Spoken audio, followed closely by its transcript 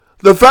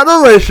The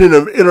Federation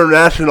of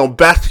International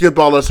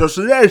Basketball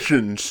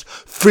Associations,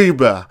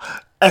 FIBA,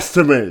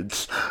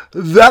 estimates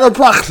that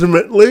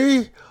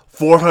approximately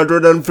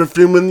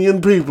 450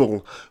 million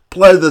people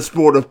play the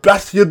sport of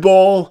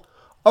basketball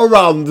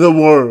around the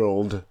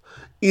world,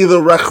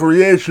 either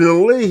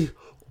recreationally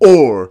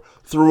or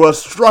through a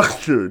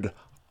structured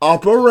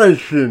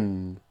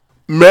operation,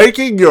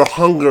 making your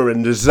hunger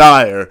and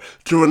desire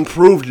to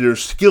improve your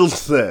skill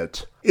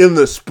set in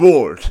the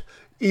sport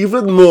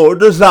even more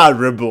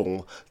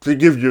desirable to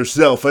give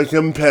yourself a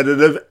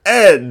competitive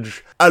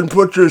edge and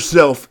put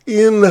yourself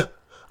in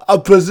a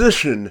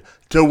position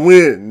to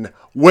win.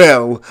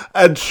 Well,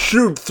 at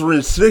Shoot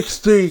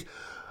 360,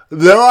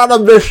 they're on a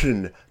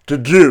mission to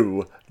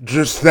do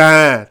just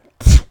that.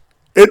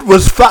 It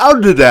was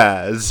founded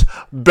as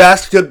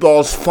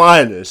basketball's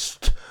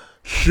finest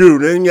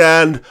shooting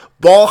and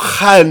ball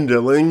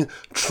handling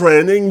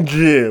training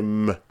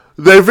gym.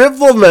 They've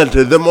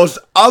implemented the most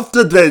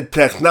up-to-date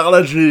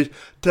technology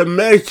to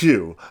make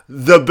you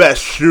the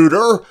best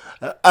shooter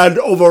and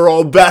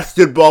overall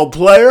basketball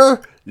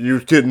player you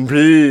can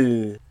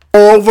be.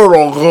 Our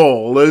overall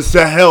goal is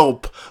to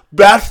help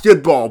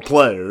basketball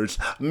players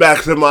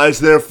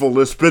maximize their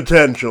fullest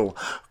potential,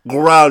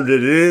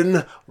 grounded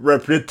in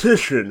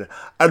repetition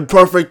and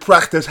perfect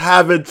practice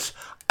habits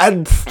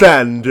and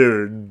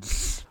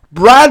standards.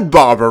 Brad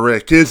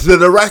Barbarick is the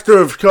Director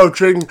of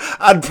Coaching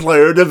and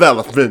Player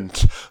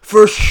Development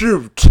for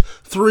Shoot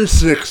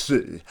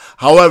 360.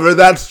 However,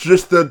 that's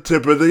just the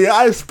tip of the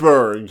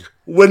iceberg.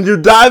 When you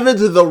dive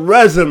into the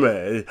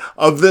resume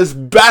of this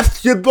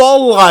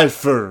basketball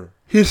lifer,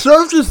 he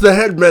served as the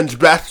head men's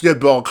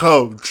basketball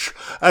coach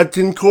at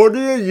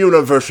Concordia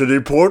University,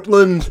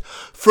 Portland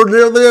for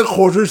nearly a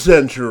quarter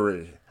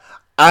century.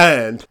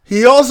 And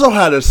he also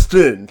had a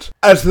stint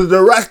as the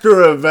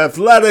Director of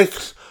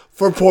Athletics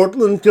for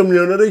Portland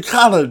Community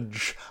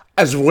College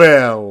as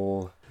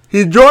well.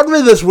 He joined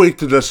me this week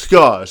to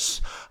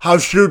discuss how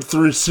Shoot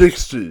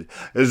 360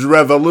 is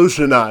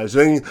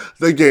revolutionizing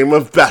the game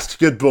of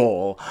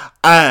basketball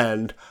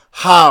and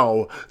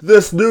how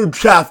this new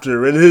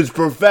chapter in his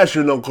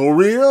professional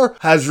career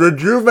has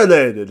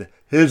rejuvenated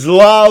his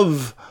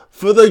love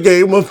for the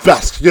game of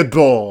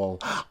basketball.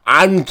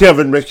 I'm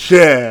Kevin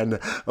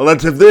McShann.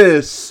 Let's have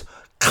this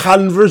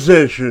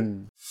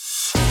conversation.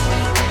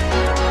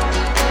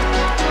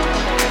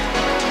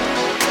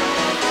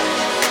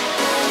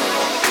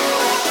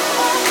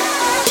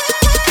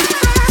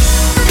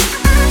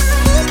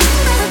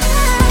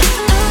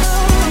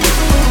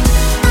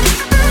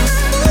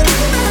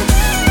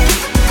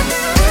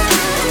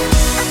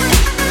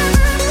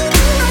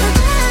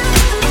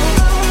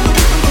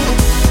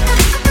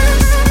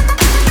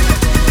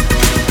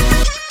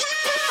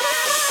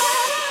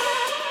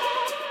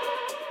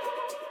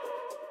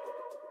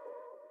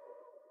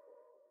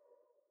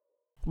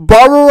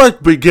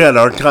 Barbarick began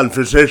our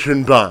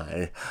conversation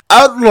by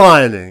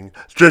outlining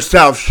just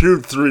how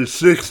Shoot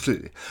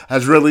 360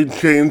 has really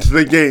changed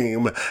the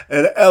game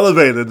and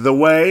elevated the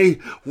way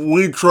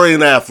we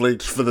train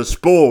athletes for the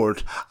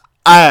sport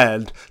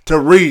and to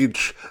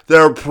reach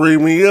their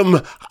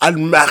premium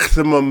and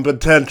maximum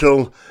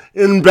potential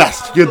in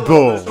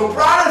basketball. So,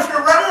 Brian, if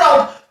you're ready,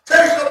 I'll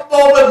take a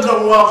moment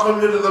to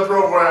welcome you to the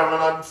program,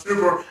 and I'm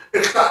super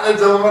excited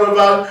to learn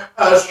about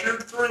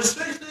Shoot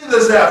 360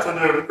 this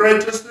afternoon.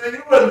 Great to see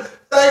you, and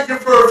thank you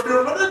for a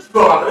few minutes,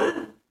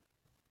 buddy.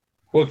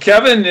 Well,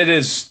 Kevin, it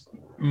is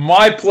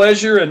my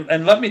pleasure,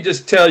 and let me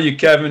just tell you,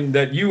 Kevin,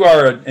 that you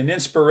are an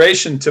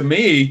inspiration to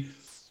me,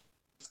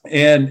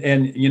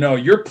 and you know,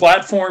 your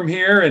platform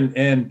here,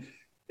 and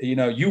you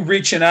know, you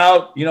reaching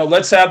out, you know,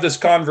 let's have this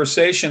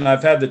conversation.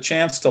 I've had the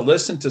chance to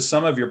listen to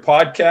some of your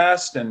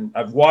podcasts, and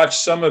I've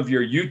watched some of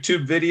your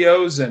YouTube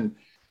videos, and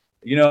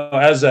you know,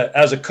 as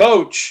a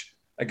coach,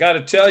 I got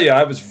to tell you,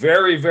 I was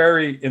very,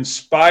 very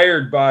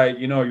inspired by,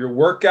 you know, your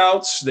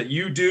workouts that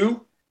you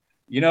do,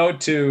 you know,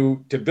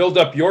 to build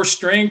up your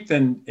strength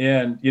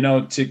and, you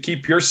know, to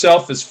keep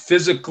yourself as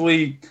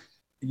physically,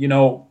 you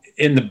know,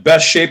 in the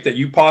best shape that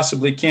you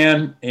possibly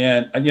can.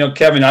 And you know,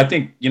 Kevin, I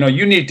think, you know,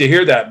 you need to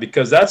hear that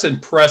because that's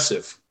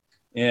impressive.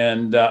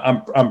 And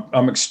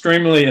I'm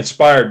extremely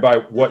inspired by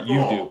what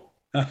you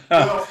do.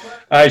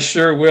 I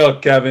sure will,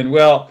 Kevin.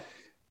 Well,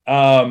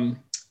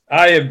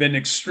 I have been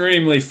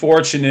extremely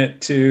fortunate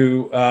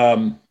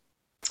to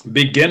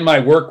begin my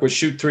work with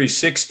Shoot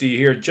 360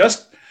 here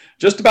just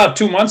about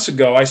 2 months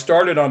ago. I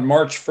started on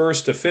March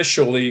 1st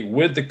officially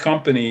with the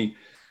company.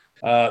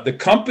 The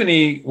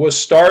company was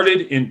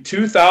started in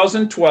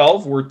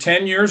 2012. We're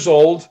 10 years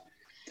old,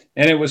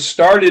 and it was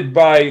started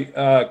by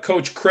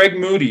Coach Craig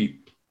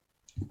Moody.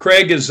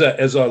 Craig is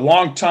a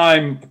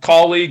longtime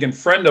colleague and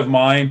friend of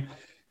mine,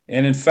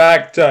 and in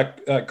fact,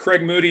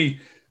 Craig Moody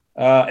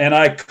and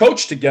I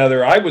coached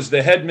together. I was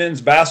the head men's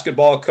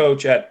basketball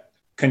coach at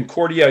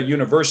Concordia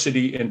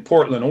University in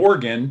Portland,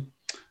 Oregon.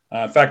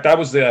 In fact, I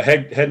was the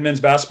head men's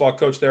basketball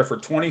coach there for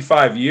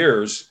 25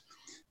 years.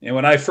 And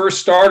when I first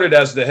started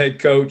as the head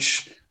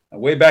coach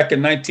way back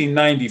in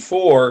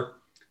 1994,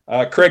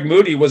 Craig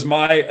Moody was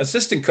my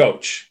assistant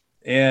coach.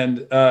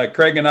 And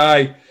Craig and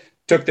I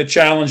took the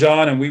challenge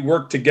on, and we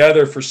worked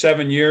together for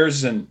 7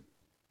 years and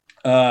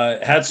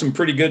had some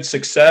pretty good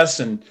success.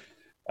 And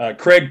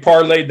Craig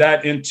parlayed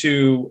that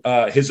into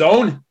his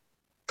own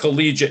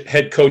collegiate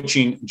head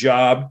coaching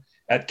job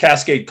at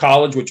Cascade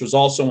College, which was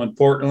also in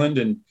Portland.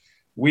 And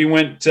we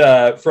went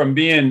from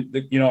being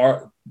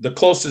the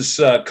closest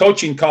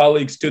coaching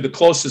colleagues to the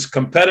closest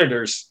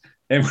competitors,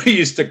 and we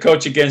used to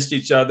coach against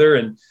each other.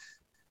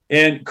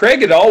 And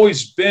Craig had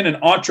always been an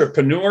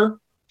entrepreneur.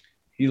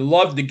 He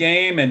loved the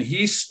game, and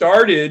he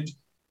started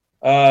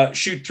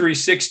Shoot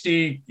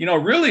 360,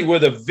 really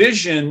with a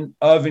vision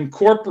of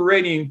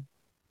incorporating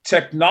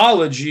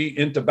technology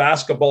into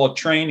basketball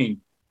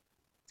training.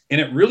 And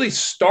it really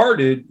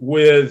started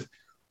with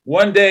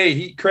one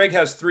day. Craig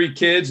has 3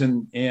 kids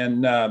and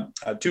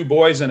 2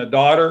 boys and a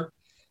daughter.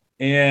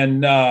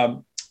 And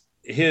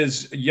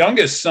his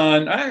youngest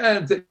son,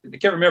 I can't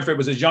remember if it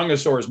was his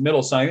youngest or his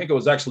middle son. I think it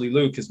was actually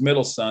Luke, his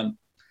middle son.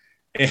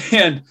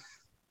 And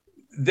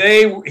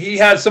he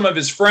had some of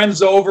his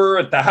friends over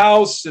at the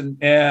house,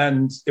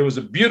 and it was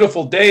a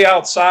beautiful day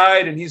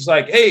outside. And he's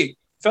like, "Hey,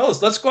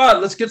 fellas, let's go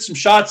out. Let's get some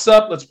shots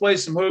up. Let's play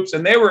some hoops."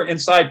 And they were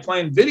inside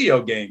playing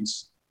video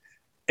games.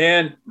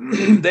 And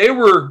they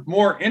were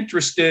more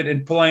interested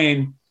in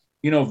playing,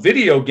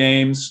 video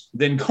games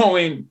than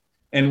going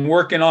and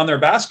working on their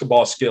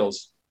basketball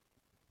skills.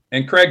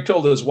 And Craig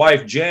told his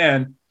wife,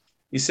 Jan,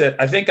 he said,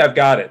 "I think I've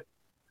got it.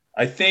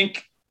 I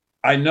think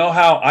I know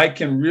how I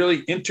can really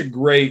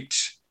integrate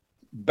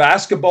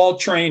basketball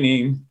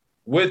training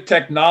with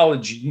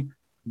technology,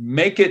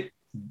 make it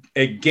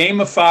a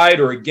gamified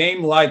or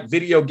a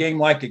video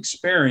game-like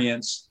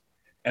experience.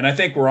 And I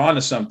think we're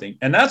onto something."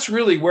 And that's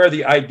really where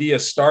the idea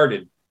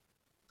started.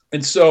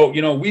 And so,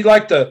 we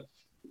like to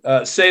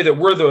say that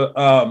we're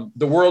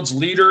the world's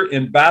leader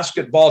in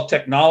basketball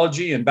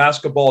technology and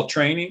basketball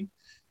training.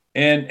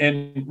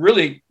 And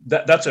really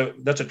that's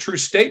a true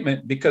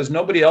statement, because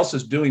nobody else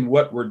is doing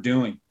what we're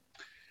doing.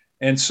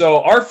 And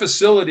so our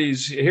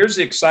facilities, here's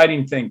the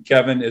exciting thing,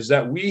 Kevin, is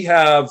that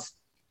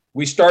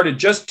we started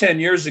just 10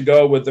 years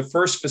ago with the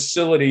first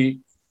facility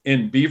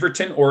in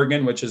Beaverton,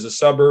 Oregon, which is a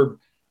suburb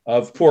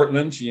of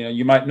Portland.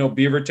 You might know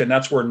Beaverton.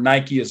 That's where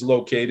Nike is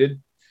located.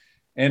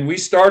 And we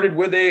started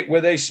with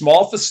a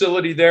small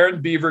facility there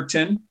in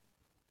Beaverton,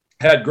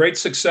 had great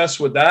success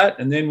with that.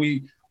 And then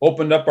we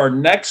opened up our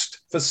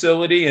next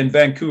facility in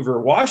Vancouver,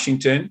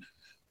 Washington.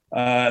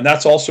 And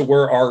that's also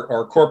where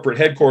our corporate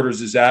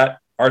headquarters is at.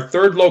 Our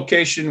third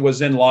location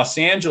was in Los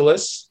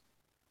Angeles.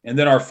 And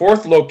then our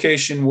fourth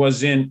location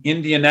was in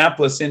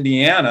Indianapolis,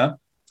 Indiana.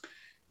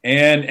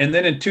 And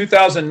then in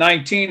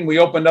 2019, we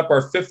opened up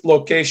our fifth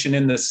location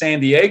in the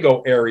San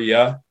Diego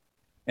area.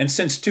 And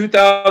since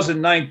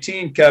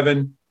 2019,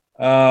 Kevin,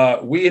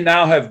 we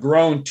now have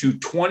grown to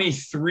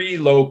 23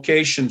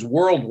 locations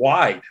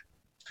worldwide.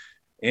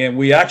 And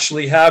we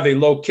actually have a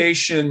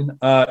location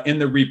in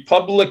the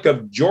Republic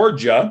of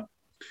Georgia.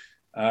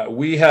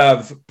 We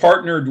have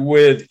partnered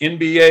with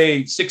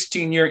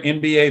 16-year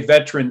NBA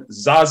veteran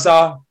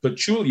Zaza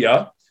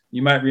Pachulia.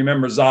 You might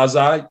remember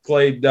Zaza. He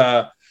played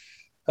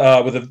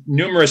with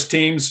numerous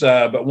teams,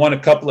 but won a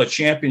couple of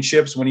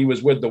championships when he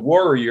was with the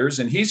Warriors.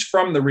 And he's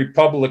from the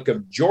Republic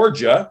of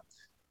Georgia.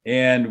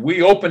 And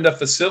we opened a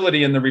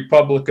facility in the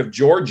Republic of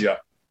Georgia.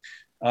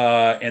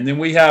 And then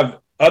we have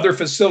other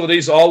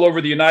facilities all over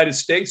the United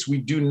States. We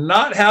do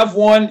not have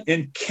one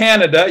in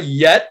Canada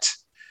yet,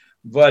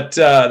 but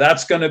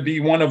that's going to be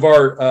one of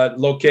our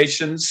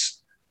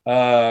locations.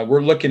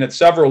 We're looking at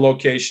several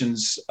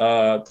locations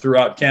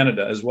throughout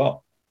Canada as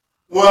well.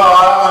 Well,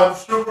 I'm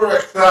super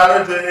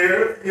excited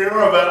to hear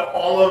about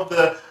all of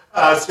the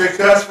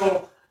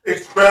successful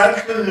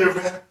expansion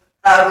you've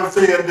had with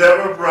the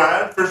Endeavor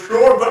brand, for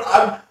sure. But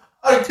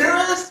I'm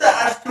curious to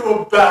ask you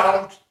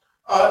about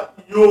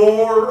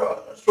your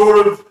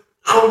sort of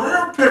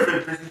career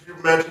pivot, because you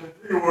mentioned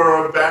you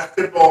were a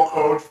basketball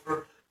coach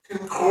for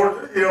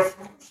Concordia,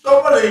 for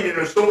so many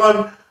years. So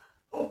I'm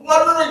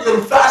wondering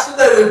and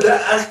fascinated to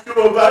ask you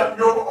about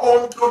your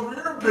own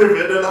career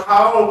pivot and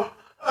how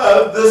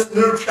this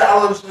new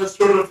challenge has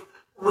sort of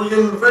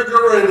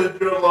reinvigorated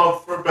your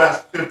love for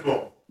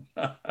basketball.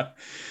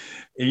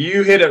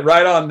 You hit it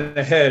right on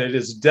the head. It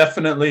has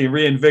definitely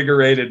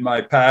reinvigorated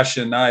my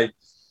passion. I'd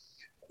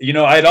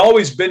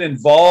always been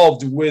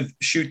involved with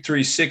Shoot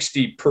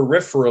 360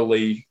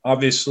 peripherally,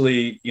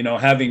 obviously,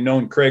 having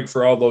known Craig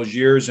for all those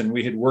years, and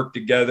we had worked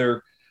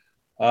together.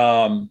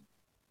 And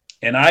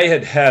I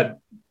had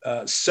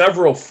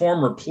several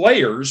former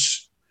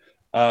players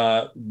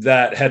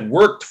that had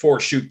worked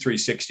for Shoot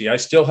 360. I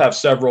still have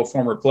several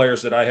former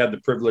players that I had the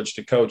privilege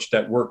to coach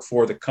that work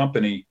for the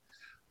company.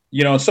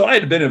 So I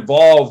had been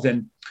involved.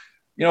 And,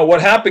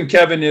 what happened,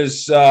 Kevin,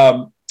 is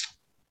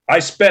I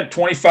spent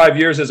 25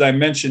 years, as I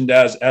mentioned,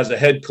 as a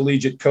head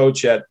collegiate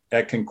coach at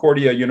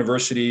Concordia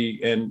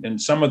University.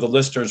 And some of the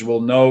listeners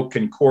will know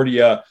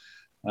Concordia.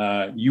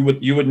 You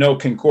would know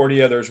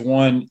Concordia. There's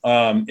one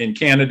in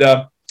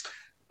Canada.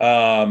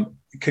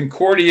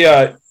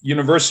 Concordia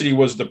University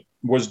was the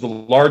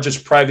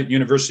largest private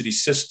university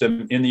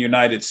system in the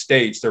United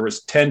States. There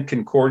was 10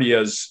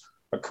 Concordias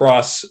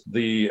across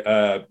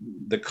the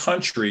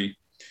country.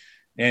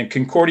 And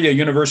Concordia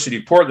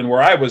University, Portland,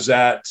 where I was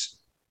at,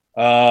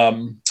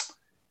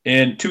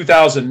 in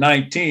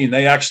 2019,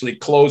 they actually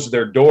closed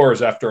their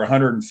doors after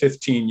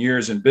 115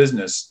 years in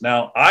business.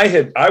 Now,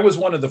 I was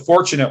one of the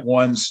fortunate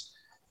ones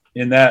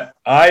in that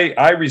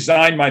I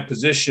resigned my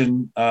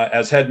position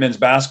as head men's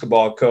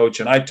basketball coach,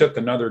 and I took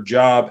another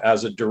job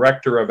as a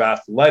director of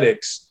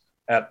athletics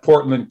at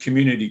Portland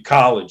Community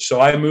College. So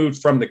I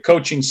moved from the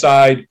coaching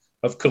side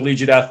of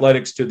collegiate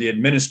athletics to the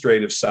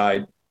administrative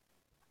side.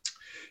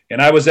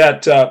 And I was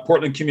at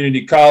Portland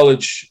Community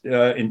College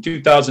in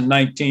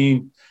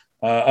 2019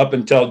 up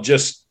until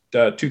just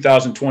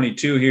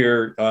 2022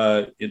 here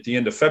at the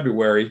end of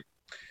February.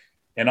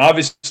 And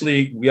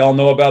obviously, we all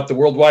know about the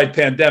worldwide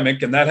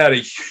pandemic, and that had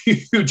a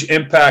huge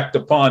impact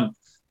upon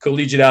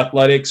collegiate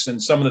athletics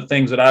and some of the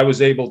things that I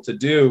was able to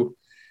do.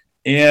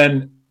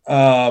 And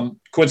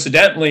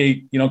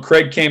coincidentally,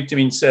 Craig came to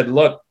me and said,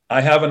 look, I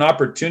have an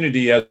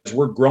opportunity as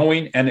we're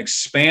growing and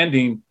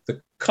expanding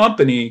the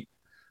company.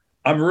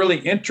 I'm really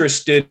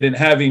interested in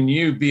having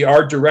you be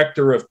our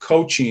director of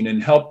coaching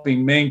and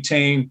helping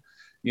maintain,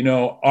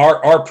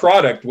 our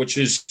product, which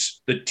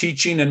is the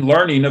teaching and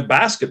learning of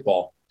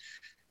basketball.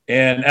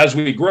 And as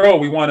we grow,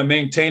 we want to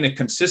maintain a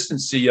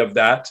consistency of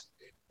that.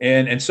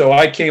 And so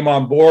I came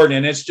on board,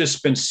 and it's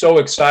just been so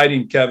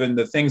exciting, Kevin,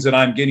 the things that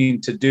I'm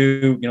getting to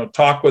do,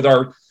 talk with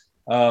our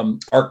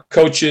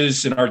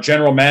coaches and our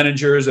general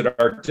managers at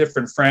our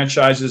different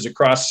franchises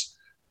across,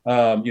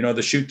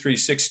 the Shoot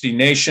 360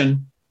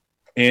 nation.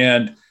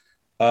 And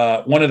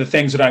one of the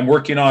things that I'm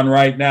working on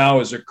right now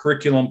is a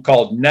curriculum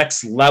called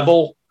Next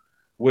Level,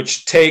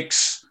 which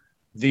takes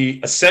the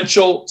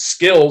essential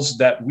skills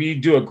that we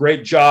do a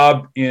great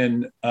job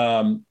in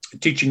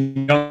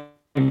teaching young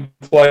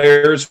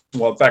players,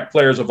 well, in fact,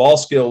 players of all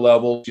skill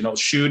levels,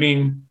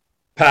 shooting,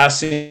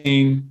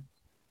 passing,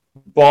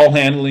 ball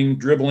handling,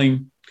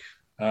 dribbling.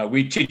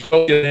 We teach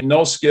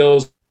those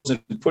skills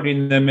and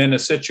putting them in a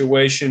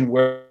situation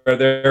where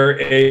they're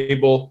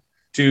able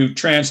to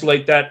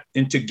translate that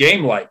into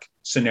game-like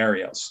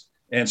scenarios.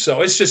 And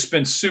so it's just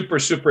been super,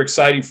 super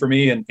exciting for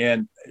me.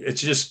 And it's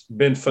just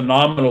been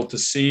phenomenal to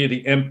see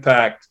the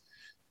impact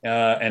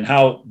and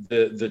how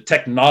the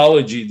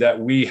technology that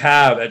we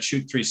have at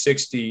Shoot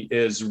 360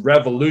 is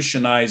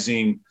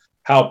revolutionizing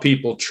how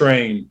people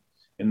train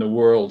in the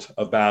world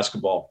of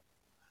basketball.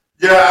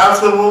 Yeah,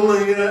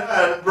 absolutely.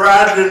 And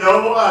Brad,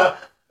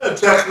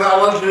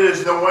 technology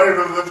is the wave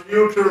of the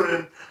future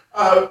in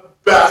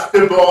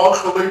basketball,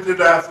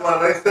 collegiate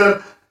athletics,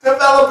 and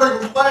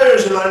developing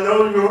players. And I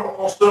know you're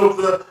also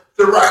the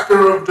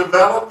director of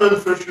development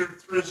for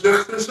Shoot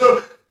 360.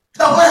 So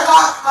tell me,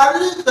 how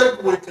do you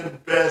think we can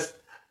best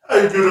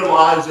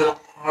utilize and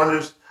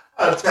harness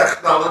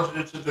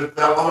technology to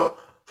develop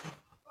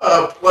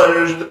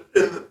players in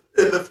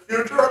the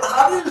future? And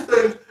how do you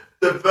think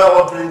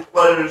developing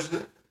players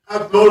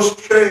have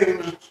most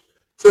changed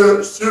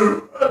to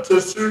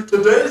suit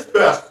today's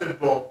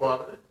basketball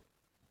body?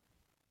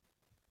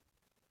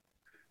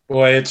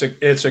 Boy,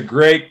 it's a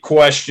great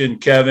question,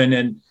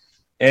 Kevin.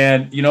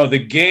 And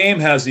the game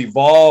has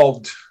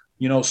evolved,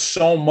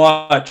 so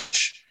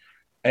much.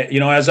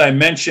 As I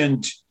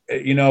mentioned,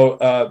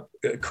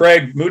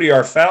 Craig Moody,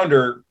 our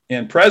founder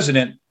and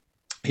president,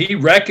 he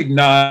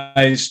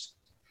recognized,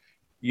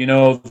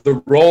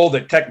 the role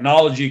that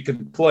technology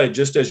can play,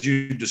 just as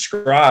you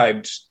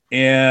described,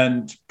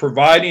 and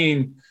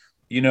providing,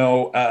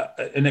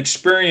 an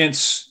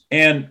experience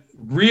and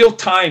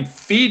real-time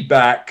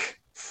feedback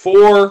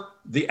for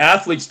the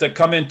athletes that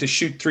come in to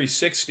Shoot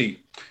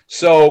 360.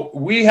 So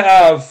we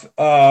have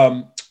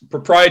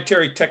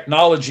proprietary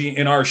technology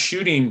in our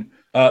shooting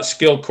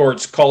skill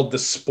courts called the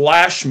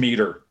Splash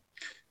Meter.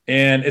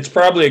 And it's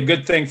probably a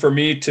good thing for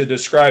me to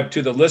describe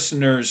to the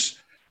listeners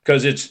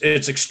because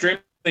it's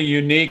extremely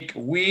unique.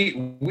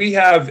 We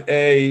have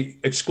a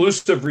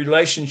exclusive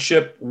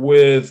relationship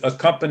with a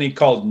company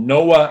called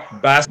Noah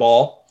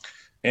Basketball.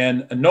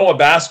 And Noah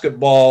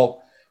Basketball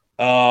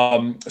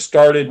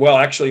started,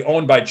 actually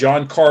owned by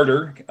John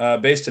Carter,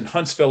 based in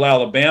Huntsville,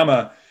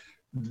 Alabama.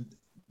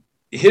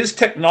 His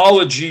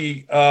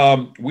technology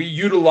we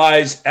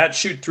utilize at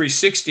Shoot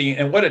 360,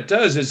 and what it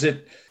does is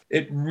it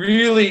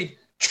really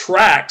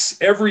tracks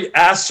every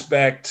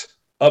aspect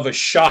of a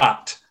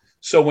shot.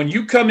 So when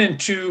you come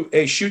into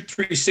a Shoot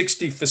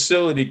 360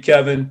 facility,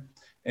 Kevin,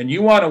 and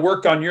you want to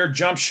work on your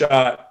jump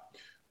shot,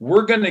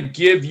 we're going to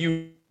give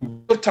you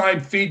real-time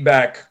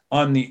feedback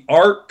on the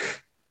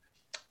arc,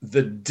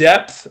 the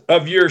depth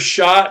of your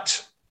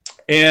shot,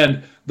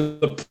 and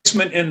the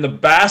placement in the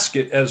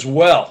basket as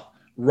well,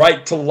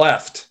 right to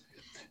left.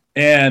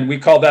 And we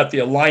call that the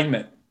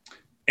alignment.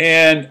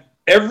 And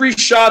every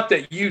shot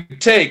that you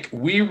take,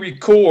 we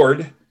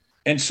record.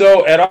 And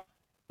so at our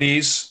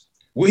these,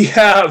 we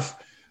have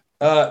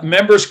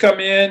members come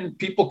in,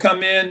 people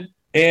come in,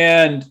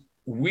 and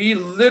we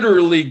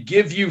literally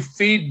give you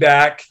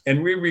feedback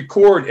and we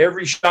record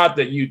every shot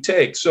that you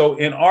take. So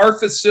in our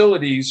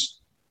facilities,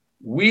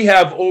 we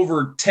have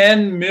over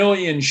 10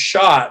 million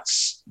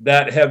shots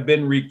that have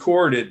been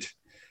recorded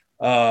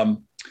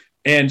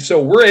And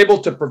so we're able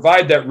to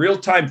provide that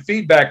real-time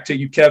feedback to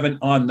you, Kevin,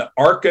 on the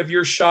arc of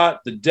your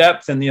shot, the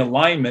depth and the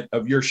alignment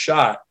of your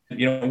shot.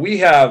 We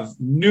have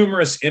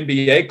numerous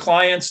NBA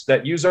clients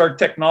that use our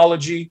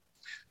technology.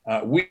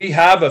 We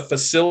have a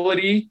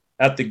facility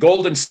at the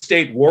Golden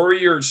State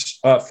Warriors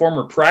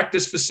former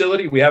practice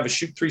facility. We have a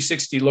Shoot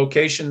 360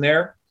 location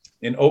there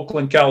in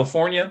Oakland,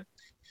 California.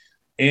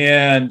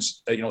 And,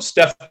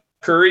 Steph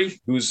Curry,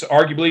 who's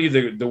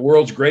arguably the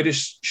world's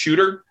greatest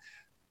shooter,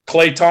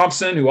 Klay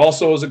Thompson, who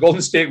also is a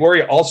Golden State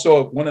Warrior,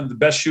 also one of the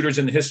best shooters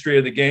in the history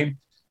of the game.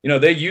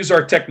 They use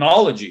our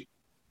technology,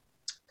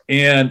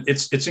 and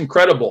it's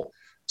incredible.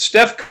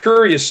 Steph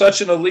Curry is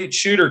such an elite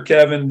shooter,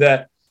 Kevin,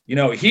 that,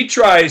 he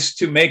tries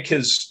to make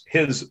his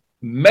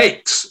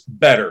makes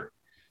better.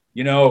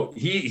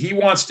 He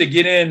wants to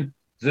get in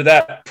to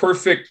that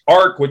perfect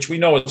arc, which we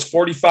know is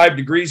 45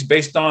 degrees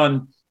based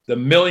on the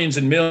millions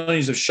and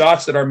millions of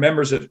shots that our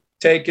members have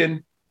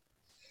taken.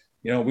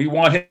 We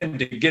want him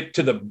to get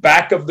to the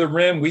back of the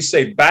rim. We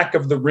say back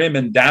of the rim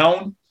and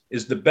down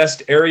is the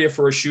best area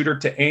for a shooter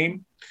to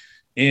aim.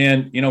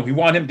 And, we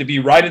want him to be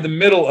right in the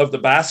middle of the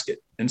basket.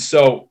 And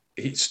so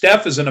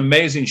Steph is an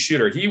amazing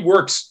shooter. He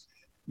works,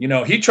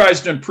 he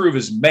tries to improve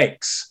his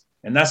makes.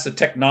 And that's the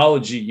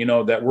technology,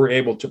 that we're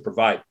able to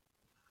provide.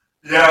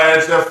 Yeah,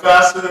 it's a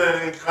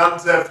fascinating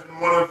concept. And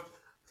one of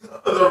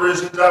the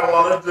reasons I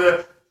wanted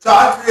to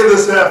talk to you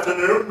this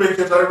afternoon,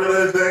 because I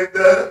really think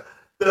that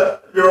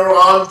you're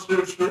on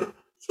to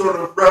sort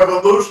of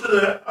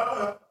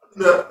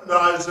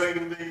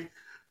revolutionizing the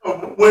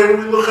way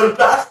we look at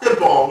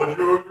basketball. Would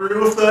you agree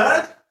with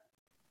that?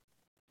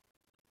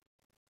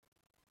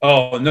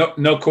 Oh,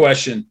 no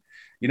question.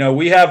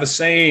 We have a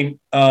saying,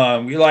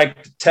 we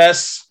like to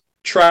test,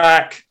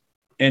 track,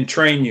 and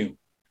train you.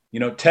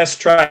 Test,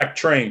 track,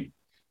 train.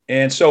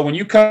 And so when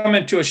you come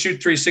into a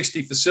Shoot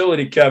 360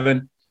 facility,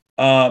 Kevin,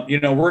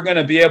 we're going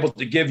to be able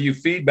to give you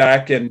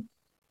feedback and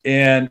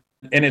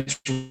it's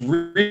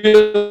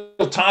real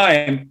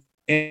time,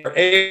 and we're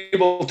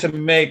able to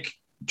make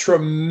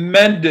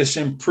tremendous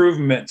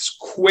improvements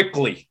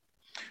quickly.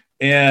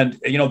 And,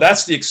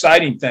 that's the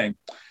exciting thing.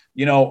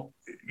 You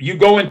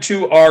go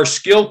into our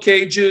skill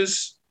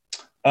cages,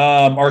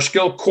 our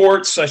skill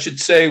courts, I should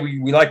say,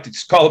 we like to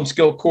call them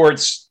skill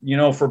courts,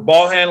 for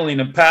ball handling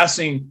and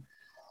passing.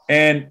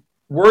 And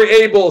we're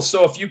able,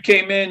 so if you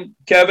came in,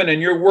 Kevin, and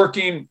you're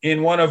working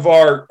in one of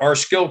our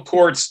skill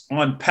courts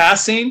on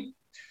passing,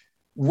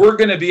 we're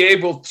going to be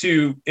able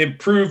to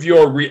improve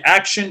your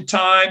reaction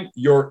time,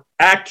 your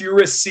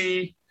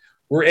accuracy.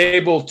 We're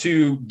able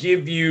to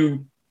give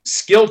you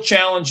skill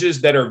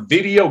challenges that are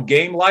video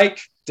game-like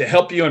to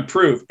help you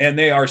improve. And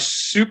they are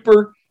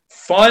super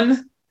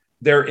fun.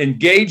 They're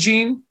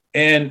engaging,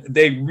 and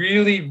they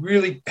really,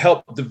 really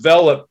help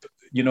develop,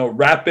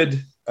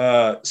 rapid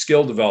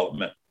skill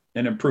development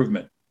and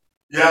improvement.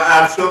 Yeah,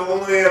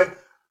 absolutely. And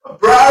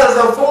Brad, as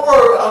a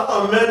former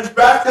men's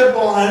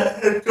basketball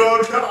head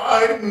coach,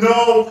 I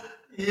know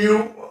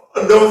you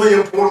know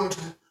the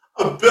importance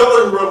of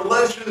building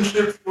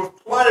relationships with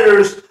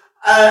players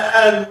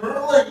and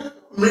really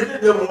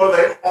meeting them where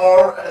they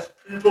are as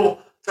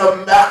people to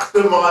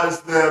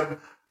maximize them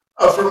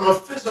from a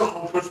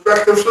physical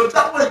perspective. So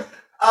tell me,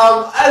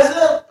 as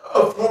a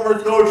former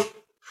coach,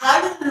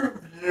 how do you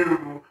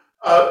view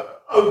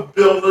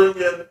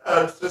building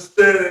and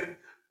sustaining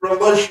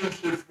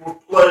relationships with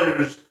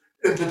players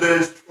in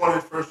today's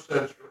 21st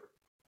century?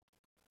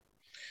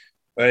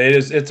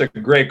 It's a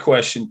great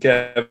question,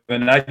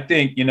 Kevin. I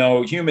think,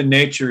 human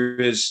nature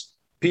is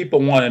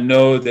people want to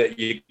know that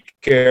you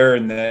care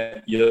and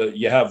that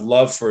you have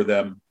love for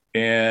them.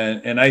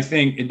 And I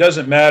think it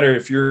doesn't matter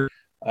if you're,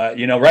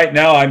 right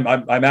now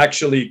I'm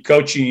actually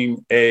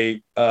coaching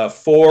a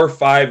 4,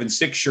 5, and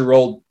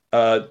 6-year-old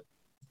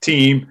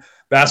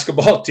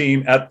basketball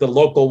team at the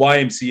local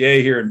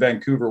YMCA here in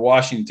Vancouver,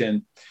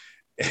 Washington.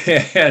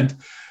 And,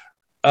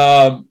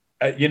 the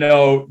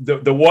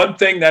one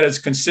thing that is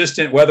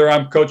consistent, whether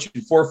I'm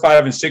coaching 4,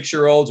 5, and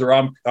 6-year-olds or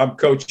I'm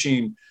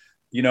coaching,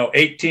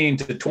 18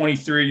 to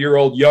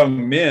 23-year-old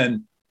young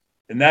men,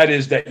 and that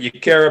is that you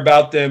care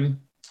about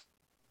them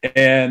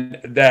and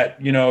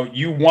that,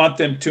 you want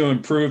them to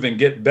improve and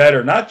get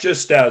better, not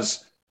just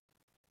as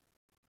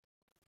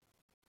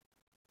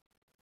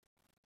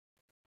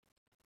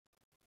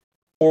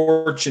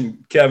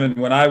fortune, Kevin.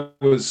 When I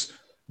was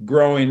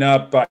growing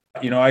up, I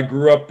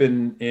grew up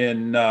in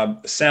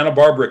Santa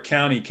Barbara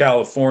County,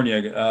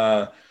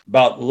 California,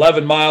 about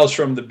 11 miles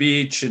from the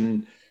beach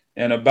and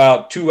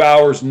about 2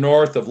 hours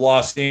north of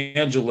Los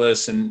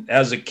Angeles. And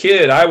as a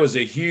kid, I was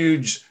a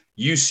huge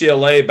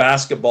UCLA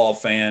basketball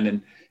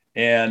fan,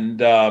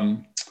 and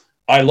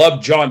I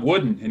loved John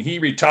Wooden, and he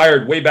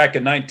retired way back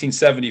in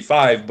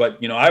 1975.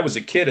 But I was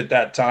a kid at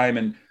that time,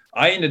 and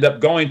I ended up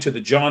going to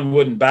the John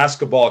Wooden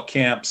basketball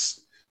camps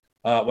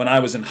when I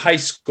was in high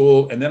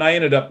school, and then I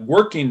ended up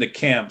working the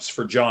camps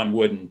for John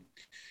Wooden.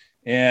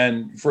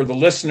 And for the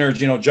listeners,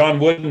 John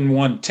Wooden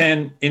won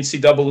 10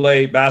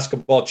 NCAA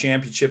basketball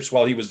championships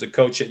while he was the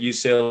coach at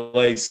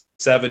UCLA,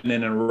 7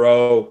 in a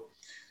row.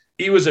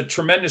 he was a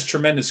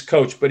tremendous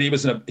coach, but he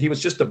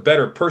was just a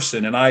better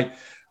person. And I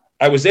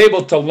was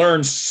able to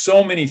learn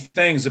so many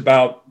things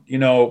about,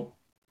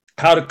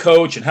 how to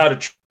coach and how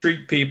to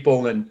treat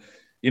people. And,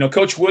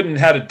 Coach Wooden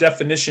had a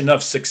definition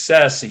of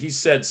success. He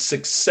said,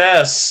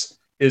 success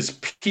is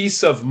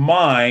peace of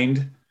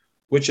mind,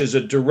 which is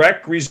a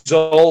direct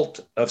result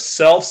of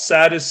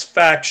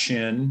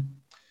self-satisfaction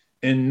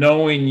in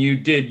knowing you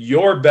did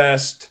your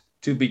best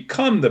to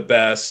become the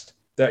best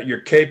that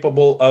you're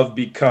capable of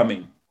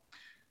becoming.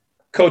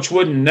 Coach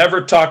Wooden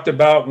never talked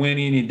about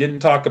winning. He didn't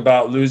talk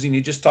about losing.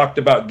 He just talked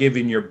about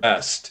giving your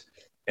best.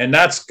 And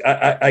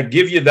I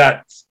give you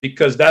that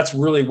because that's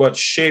really what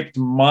shaped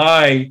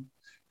my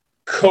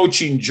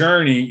coaching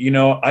journey.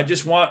 I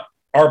just want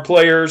our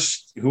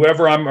players,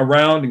 whoever I'm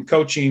around and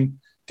coaching,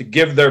 to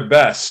give their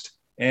best.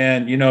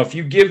 And, if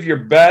you give your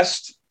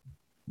best,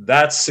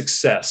 that's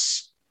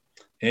success.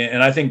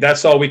 And I think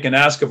that's all we can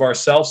ask of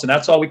ourselves. And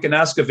that's all we can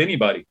ask of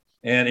anybody.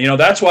 And,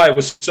 that's why I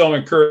was so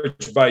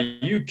encouraged by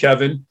you,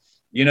 Kevin.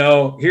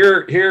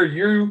 Here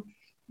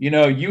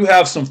you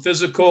have some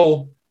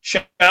physical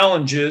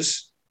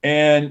challenges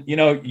and,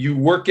 you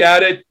work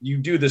at it, you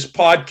do this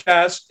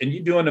podcast and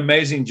you do an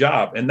amazing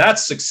job, and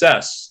that's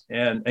success.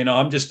 And,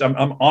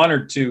 I'm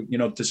honored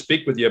to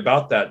speak with you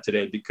about that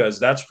today, because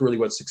that's really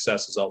what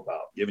success is all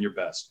about, giving your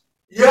best.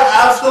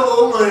 Yeah,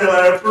 absolutely.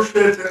 I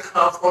appreciate the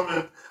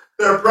compliment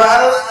there,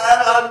 Brad.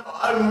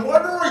 I'm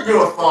wondering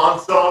your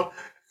thoughts on,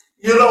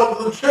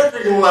 the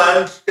changing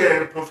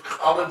landscape of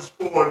college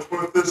sports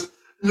with this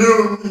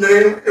new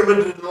name,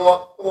 image, and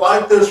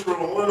likeness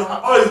rule, and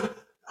how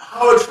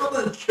it's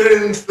really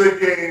changed the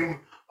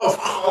game of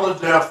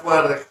college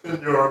athletics, in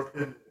your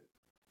opinion.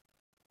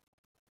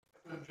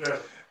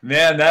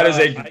 Man, that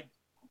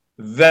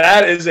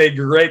is a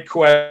great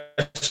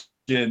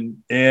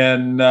question.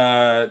 And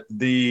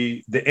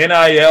the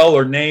NIL,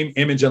 or name,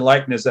 image, and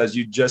likeness, as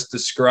you just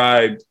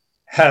described,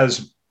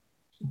 has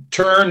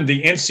turned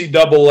the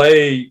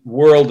NCAA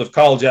world of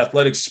college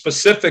athletics,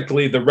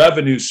 specifically the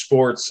revenue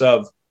sports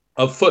of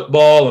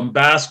football and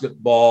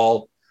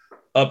basketball,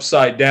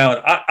 upside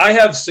down. I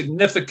have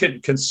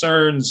significant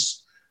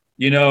concerns,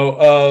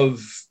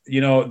 of,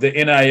 the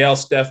NIL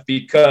stuff,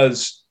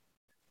 because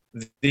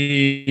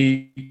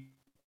the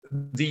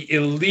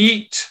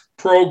elite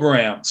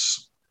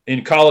programs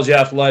in college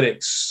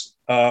athletics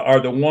are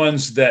the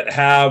ones that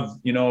have,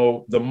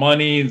 the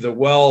money, the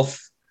wealth,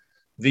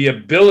 the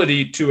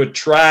ability to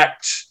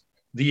attract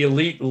the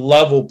elite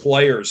level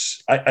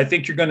players. I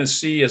think you're going to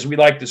see, as we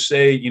like to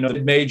say,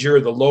 the major,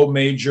 the low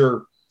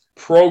major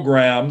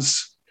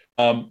programs,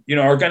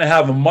 are going to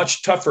have a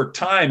much tougher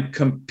time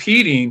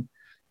competing,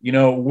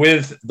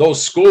 with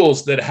those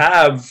schools that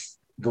have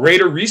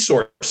greater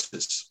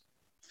resources.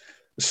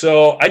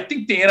 So I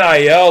think the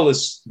NIL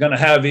is going to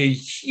have a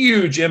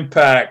huge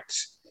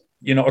impact,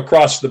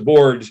 across the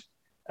board.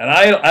 And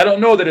I don't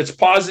know that it's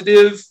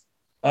positive.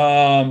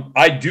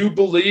 I do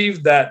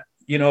believe that,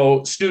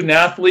 student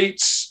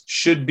athletes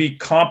should be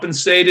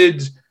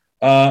compensated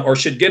or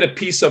should get a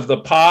piece of the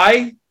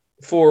pie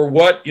for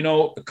what,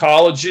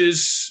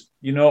 colleges,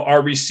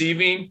 are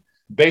receiving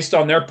based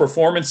on their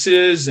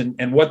performances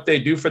and what they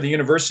do for the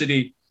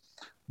university.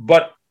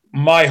 But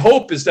my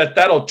hope is that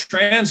that'll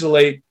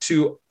translate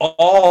to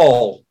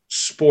all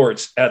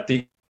sports at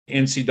the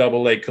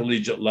NCAA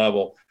collegiate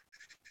level.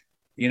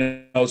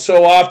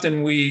 So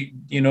often the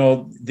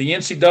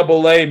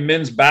NCAA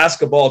men's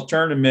basketball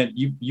tournament,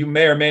 you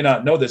may or may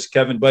not know this,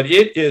 Kevin, but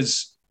it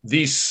is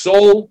the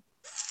sole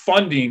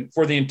funding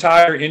for the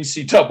entire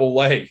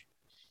NCAA.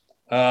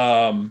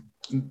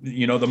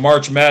 The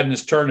March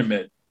Madness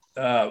tournament.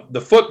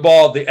 The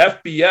football, the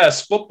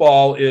FBS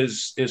football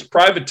is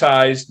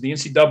privatized. The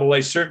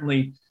NCAA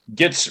certainly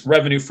gets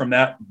revenue from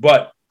that,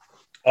 but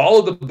all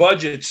of the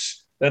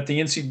budgets that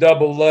the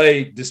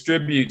NCAA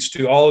distributes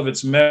to all of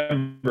its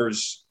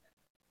members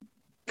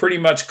pretty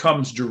much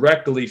comes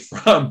directly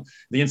from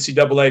the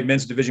NCAA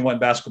men's Division I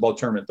basketball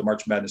tournament, the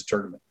March Madness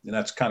tournament. And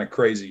that's kind of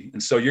crazy.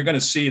 And so you're going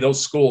to see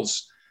those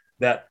schools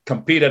that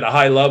compete at a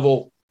high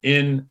level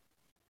in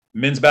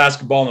men's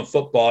basketball and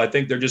football. I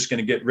think they're just going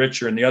to get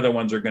richer, and the other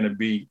ones are going to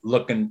be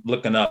looking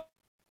up.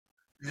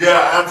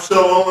 Yeah,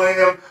 absolutely.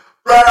 And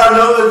Brad, I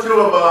know that you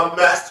have a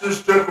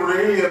master's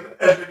degree in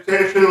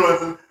education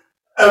with an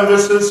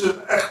emphasis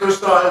in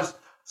exercise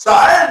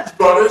science,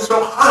 buddy.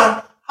 So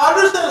how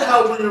does that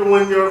help you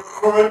in your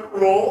current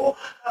role?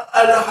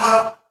 And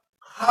how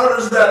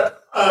does that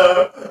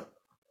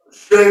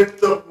shape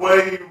the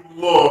way you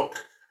look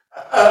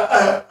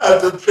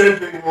at the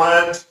changing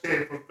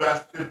landscape of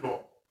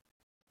basketball?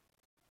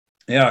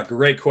 Yeah,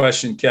 great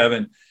question,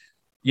 Kevin.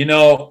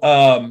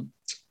 One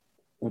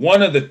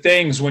of the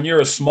things when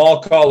you're a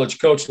small college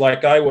coach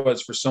like I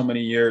was for so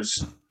many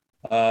years,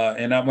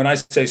 and when I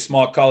say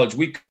small college,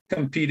 we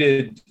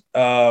competed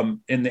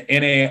in the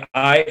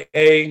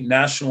NAIA,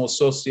 National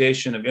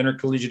Association of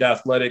Intercollegiate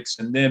Athletics.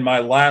 And then my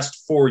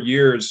last 4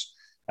 years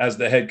as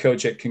the head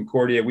coach at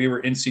Concordia, we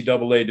were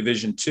NCAA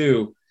Division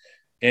II.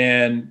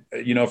 And,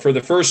 for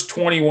the first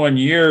 21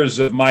 years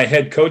of my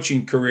head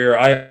coaching career,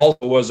 I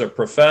also was a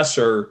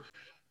professor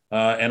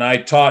and I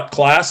taught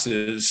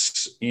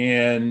classes.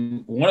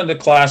 And one of the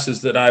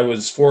classes that I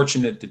was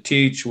fortunate to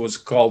teach was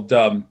called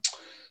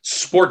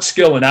Sports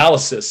Skill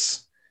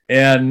Analysis.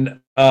 And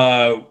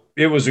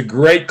it was a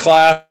great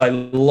class. I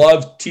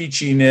loved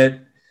teaching it.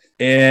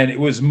 And it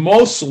was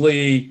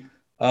mostly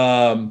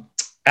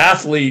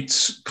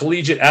athletes,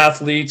 collegiate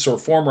athletes or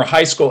former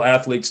high school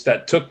athletes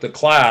that took the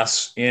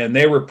class, and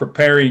they were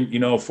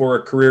preparing, for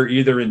a career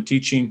either in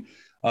teaching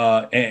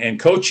and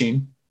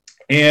coaching.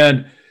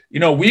 And,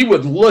 we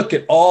would look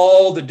at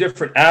all the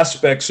different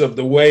aspects of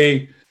the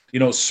way,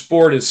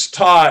 sport is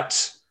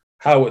taught,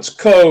 how it's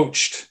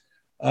coached,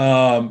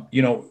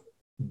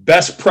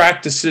 best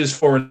practices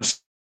for.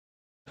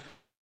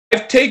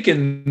 I've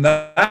taken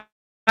that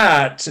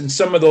and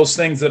some of those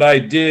things that I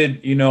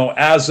did,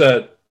 as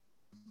a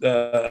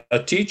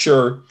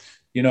teacher,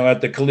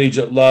 at the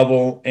collegiate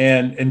level,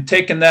 and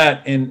taken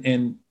that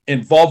and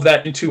involved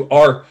that into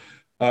our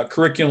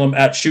curriculum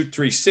at Shoot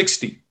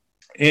 360.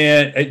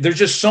 And there's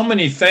just so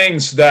many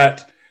things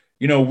that,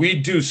 we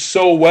do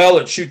so well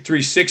at Shoot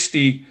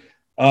 360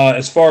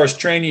 as far as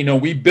training.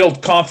 We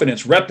build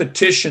confidence.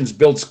 Repetitions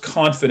builds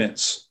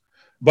confidence.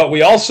 But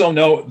we also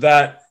know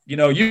that,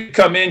 you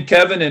come in,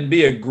 Kevin, and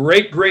be a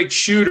great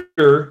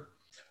shooter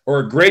or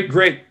a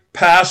great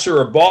passer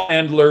or ball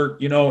handler,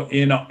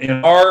 in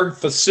our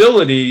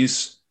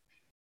facilities,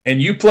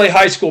 and you play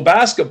high school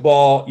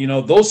basketball,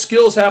 those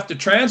skills have to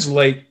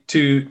translate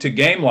to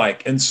game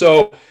like. And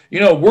so,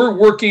 we're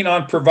working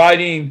on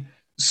providing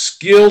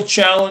skill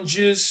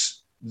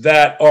challenges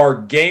that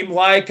are game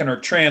like and are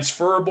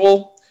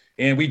transferable.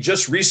 And we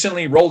just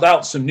recently rolled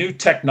out some new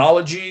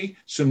technology,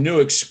 some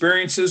new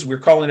experiences. We're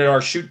calling it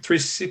our Shoot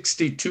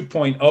 360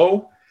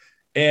 2.0.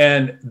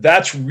 And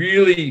that's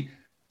really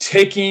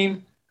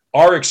taking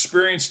our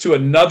experience to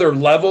another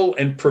level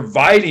and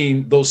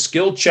providing those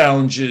skill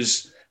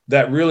challenges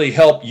that really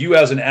help you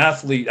as an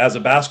athlete, as a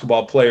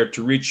basketball player,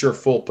 to reach your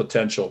full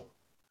potential.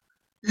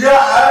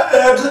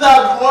 Yeah, to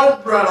that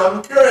point, Brett,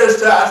 I'm curious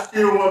to ask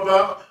you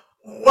about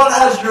what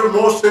has you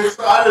most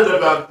excited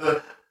about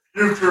the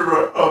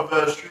future of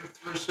Shoot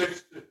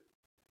 360?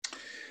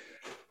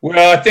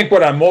 Well, I think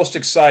what I'm most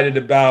excited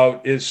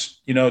about is,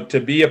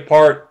 to be a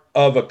part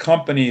of a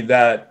company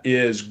that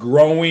is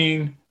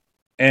growing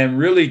and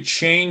really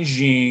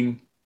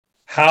changing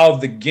how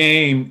the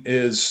game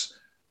is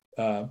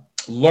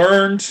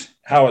learned,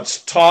 how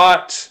it's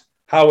taught,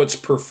 how it's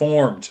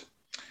performed.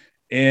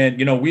 And,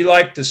 we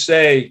like to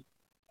say,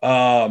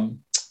 the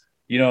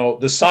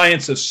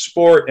science of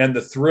sport and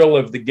the thrill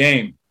of the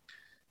game.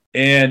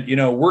 And,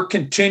 we're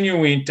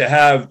continuing to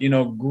have,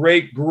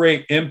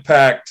 great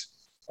impact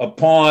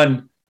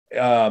upon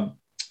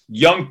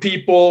young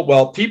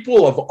people,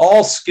 people of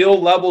all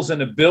skill levels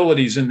and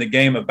abilities in the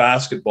game of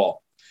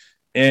basketball.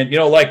 And,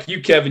 like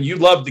you, Kevin, you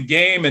love the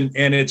game, and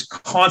it's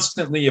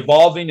constantly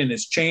evolving and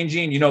it's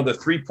changing. The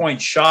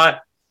 3-point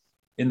shot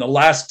in the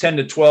last 10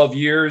 to 12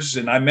 years,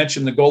 and I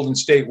mentioned the Golden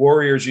State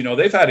Warriors,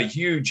 they've had a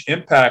huge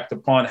impact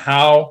upon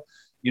how,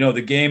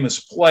 the game is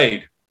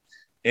played.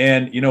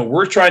 And,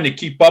 we're trying to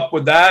keep up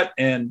with that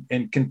and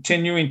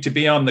continuing to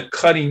be on the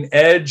cutting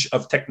edge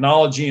of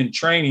technology and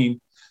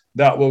training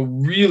that will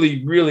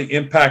really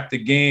impact the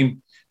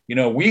game.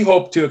 We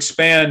hope to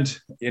expand.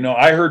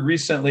 I heard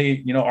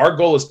recently, our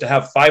goal is to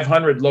have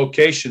 500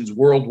 locations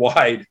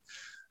worldwide,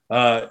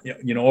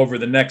 over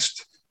the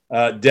next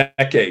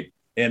decade.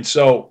 And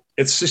so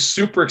it's just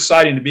super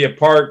exciting to be a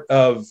part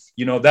of,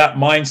 that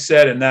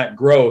mindset and that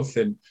growth.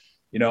 And,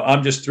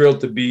 I'm just thrilled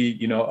to be,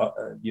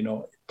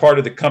 part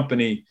of the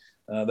company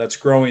that's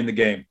growing the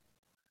game.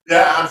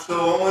 Yeah,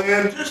 absolutely.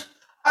 And just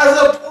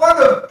as a point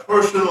of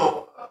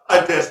personal,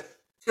 I guess,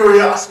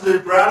 curiosity,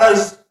 Brad,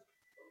 as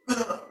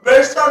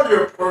based on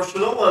your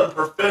personal and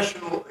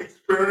professional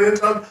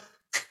experience, I'm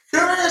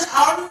curious,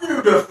 how do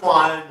you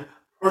define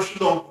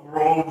personal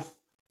growth,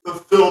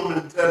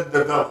 fulfillment, and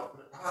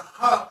development?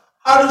 How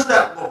does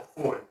that look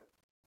for you?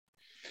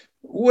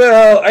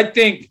 Well, I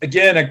think,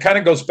 again, it kind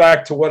of goes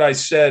back to what I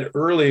said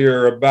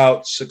earlier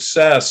about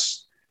success.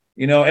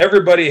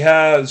 Everybody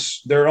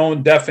has their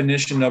own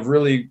definition of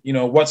really,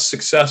 what's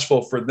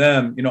successful for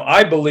them.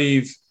 I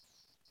believe,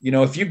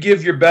 if you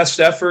give your best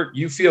effort,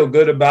 you feel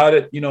good about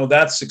it,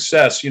 that's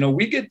success.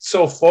 We get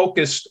so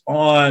focused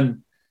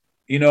on,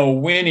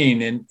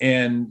 winning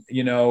and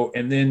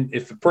then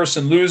if a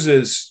person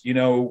loses,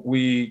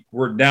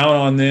 we're down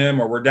on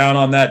them or we're down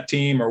on that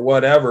team or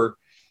whatever.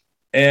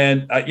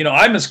 And,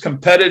 I'm as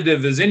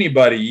competitive as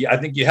anybody. I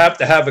think you have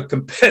to have a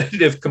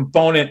competitive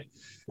component,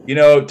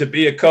 to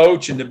be a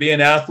coach and to be an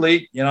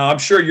athlete. I'm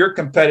sure you're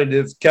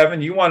competitive,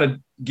 Kevin. You want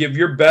to give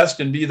your best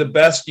and be the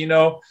best,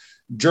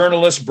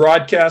 journalist,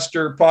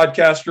 broadcaster,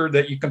 podcaster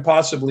that you can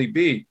possibly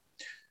be.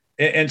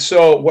 And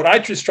so what I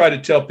just try to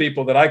tell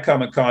people that I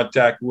come in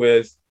contact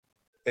with,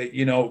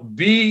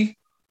 be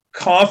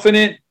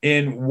confident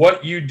in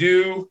what you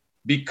do,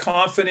 be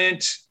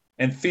confident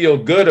and feel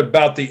good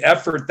about the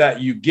effort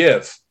that you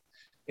give.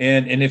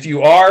 And if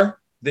you are,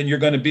 then you're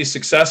going to be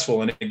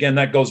successful. And again,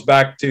 that goes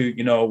back to,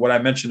 what I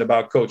mentioned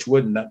about Coach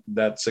Wooden,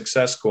 that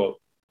success quote.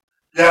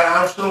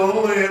 Yeah,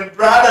 absolutely. And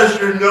Brad, as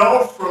you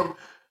know from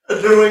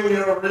doing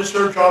your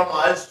research on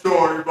my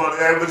story,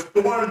 buddy, I was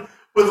born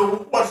with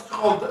what's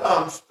called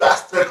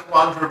spastic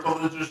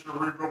quadriplegia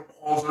cerebral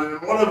palsy.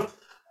 And one of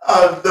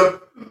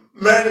the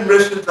main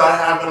missions I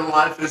have in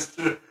life is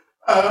to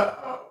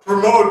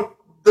promote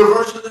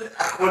diversity,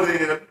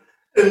 equity,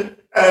 and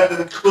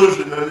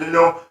inclusion. And,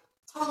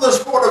 through the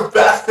sport of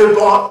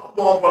basketball,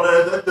 but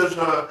I think there's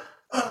a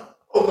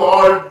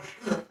large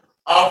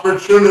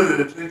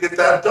opportunity to get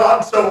that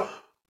done. So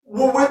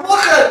when we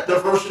look at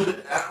diversity,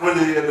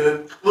 equity, and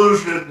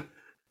inclusion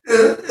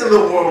in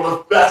the world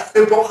of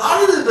basketball,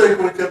 how do you think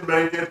we can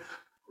make it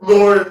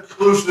more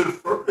inclusive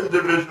for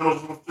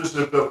individuals with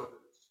disabilities?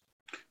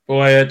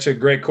 Boy, that's a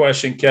great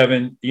question,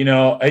 Kevin.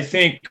 I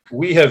think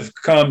we have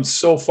come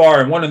so far.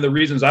 And one of the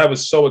reasons I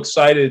was so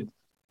excited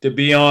to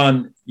be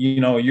on,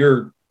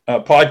 your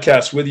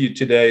podcast with you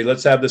today,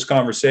 let's have this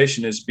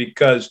conversation, is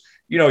because,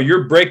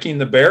 you're breaking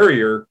the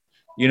barrier,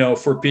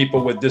 for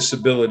people with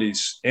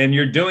disabilities, and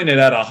you're doing it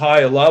at a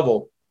high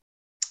level.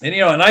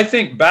 And I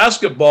think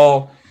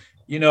basketball,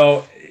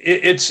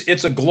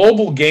 it's a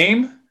global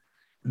game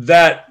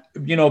that,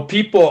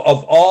 people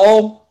of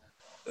all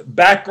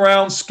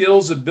background,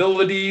 skills,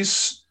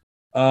 abilities,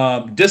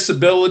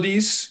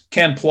 disabilities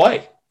can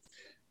play.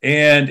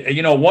 And,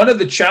 one of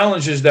the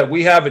challenges that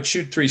we have at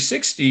Shoot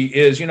 360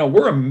 is,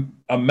 we're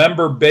a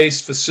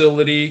member-based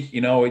facility.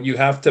 You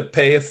have to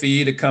pay a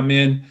fee to come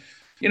in,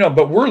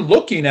 but we're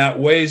looking at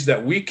ways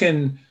that we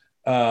can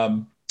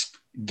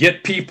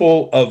get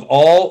people of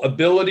all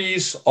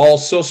abilities, all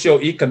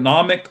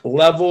socioeconomic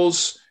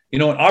levels,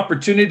 an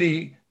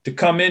opportunity to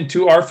come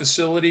into our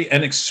facility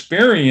and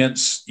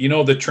experience,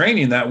 the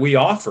training that we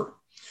offer.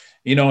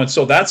 And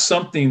so that's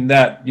something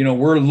that,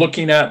 we're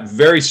looking at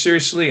very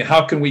seriously.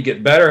 How can we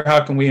get better?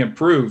 How can we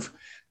improve?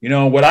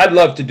 What I'd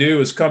love to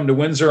do is come to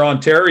Windsor,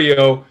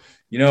 Ontario.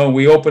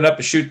 We open up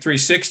a Shoot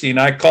 360 and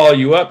I call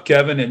you up,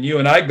 Kevin, and you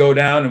and I go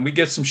down and we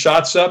get some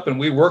shots up and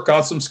we work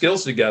on some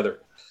skills together.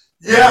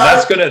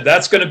 Yeah,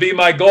 that's gonna be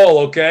my goal.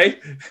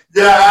 Okay.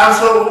 Yeah,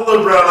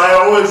 absolutely, Brad. I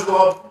always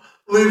love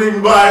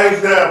leading by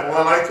example,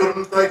 and I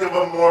couldn't think of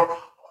a more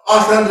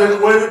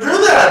authentic way to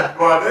do that,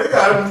 buddy.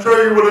 I'm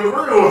sure you would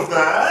agree with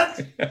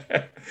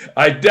that.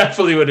 I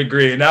definitely would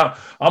agree. Now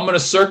I'm going to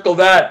circle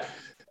that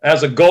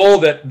as a goal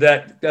that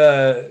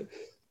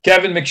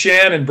Kevin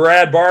McShann and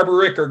Brad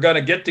Barbarick are going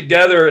to get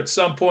together at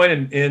some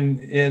point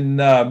in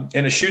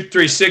a Shoot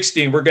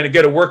 360, and we're going to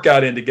get a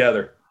workout in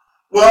together.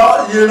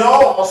 Well,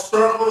 I'll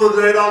circle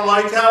the date on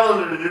my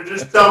calendar. You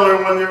just tell me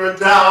when you're in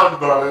town,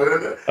 buddy.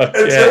 Okay.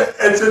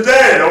 It's a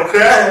date,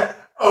 okay?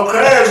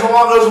 Okay, as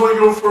long as we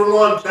go for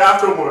lunch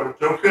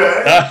afterwards,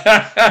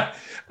 okay?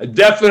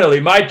 Definitely.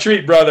 My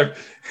treat, brother.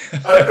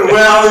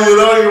 Well, you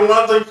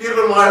want to keep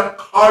my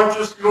heart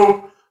just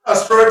go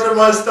straight to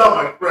my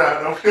stomach,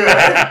 Brad,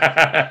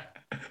 okay?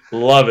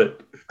 Love it.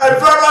 And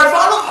Brad, my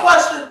final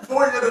question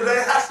for you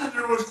today has to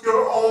do with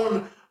your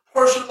own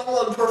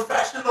personal and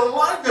professional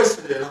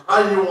legacy and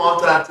how you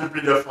want that to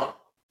be defined.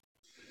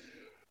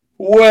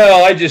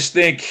 Well, I just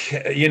think,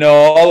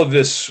 all of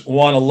us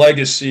want a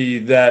legacy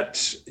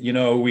that,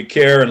 we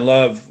care and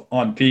love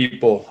on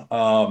people.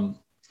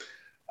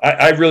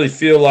 I really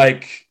feel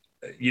like,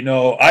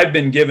 I've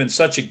been given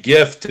such a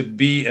gift to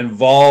be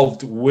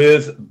involved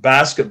with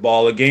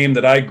basketball, a game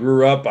that I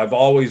grew up, I've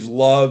always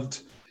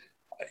loved.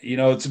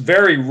 It's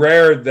very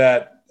rare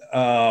that,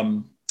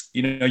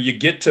 you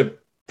get to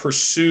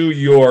pursue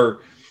your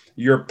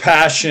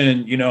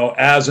passion,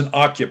 as an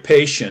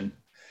occupation.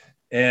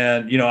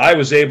 And, I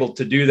was able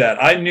to do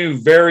that. I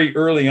knew very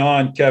early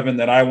on, Kevin,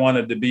 that I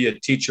wanted to be a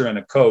teacher and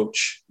a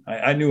coach.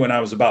 I knew when I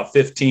was about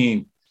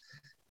 15.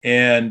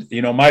 And,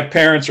 my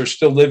parents are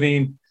still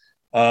living.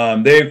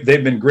 They've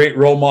been great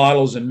role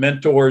models and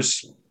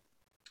mentors.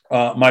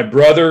 My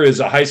brother is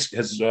a high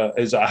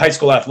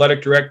school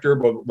athletic director,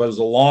 but was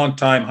a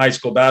longtime high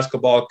school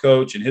basketball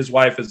coach, and his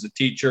wife is a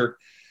teacher.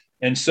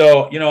 And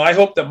so, I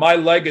hope that my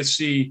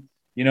legacy,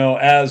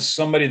 as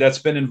somebody that's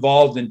been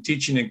involved in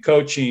teaching and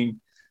coaching,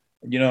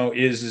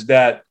 is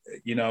that,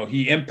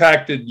 he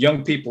impacted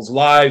young people's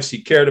lives.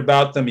 He cared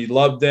about them. He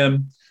loved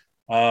them.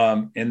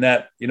 And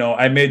that,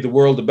 I made the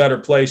world a better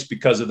place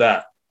because of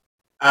that.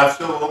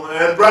 Absolutely.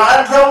 And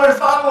Brian, tell me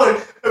finally,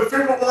 if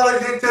people want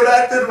to get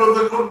connected with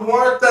the good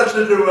work that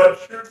you do at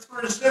Shoot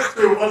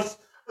 360, what's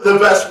the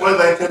best way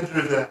they can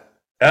do that?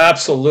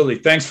 Absolutely.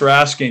 Thanks for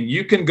asking.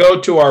 You can go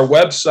to our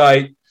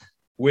website,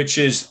 which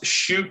is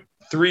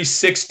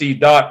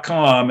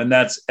shoot360.com, and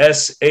that's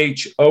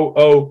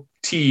SHOOT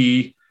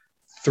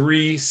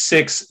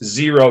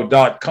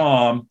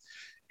 360.com.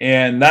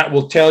 And that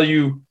will tell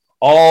you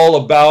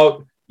all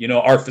about,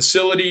 our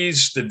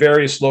facilities, the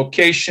various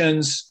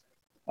locations.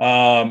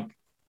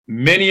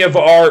 Many of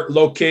our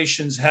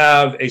locations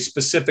have a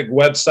specific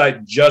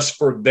website just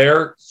for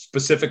their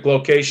specific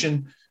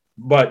location,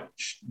 but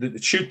the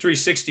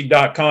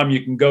shoot360.com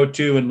you can go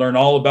to and learn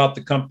all about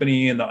the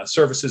company and the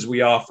services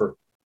we offer.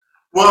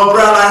 Well,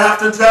 Brad, I have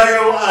to tell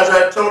you, as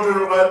I told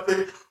you at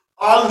the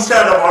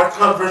onset of our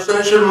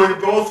conversation, we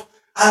both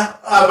I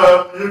have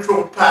a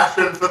mutual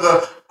passion for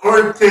the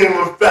great game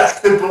of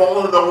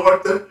basketball and the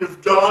work that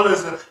you've done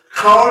as a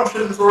coach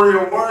and for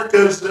your work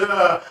as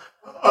a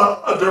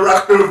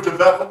director of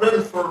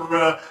development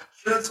for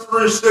Shoot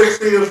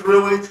 360 is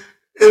really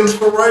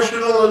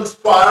inspirational,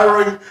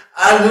 inspiring,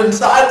 and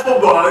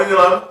insightful, buddy. And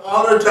I'm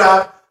honored to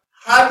have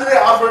had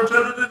the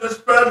opportunity to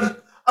spend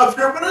a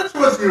few minutes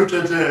with you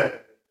today.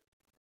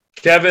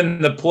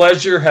 Kevin, the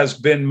pleasure has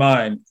been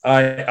mine.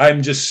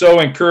 I'm just so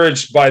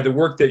encouraged by the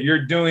work that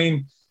you're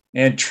doing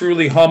and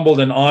truly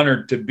humbled and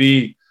honored to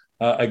be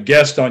a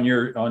guest on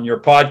your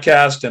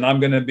podcast. And I'm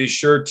going to be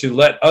sure to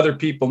let other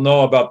people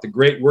know about the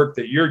great work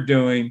that you're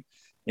doing.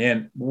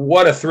 And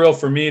what a thrill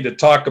for me to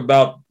talk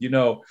about,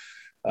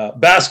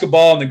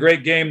 basketball and the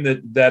great game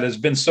that has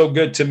been so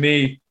good to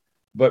me.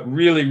 But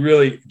really,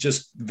 really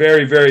just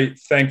very, very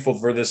thankful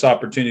for this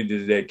opportunity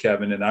today,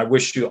 Kevin. And I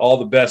wish you all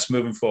the best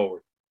moving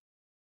forward.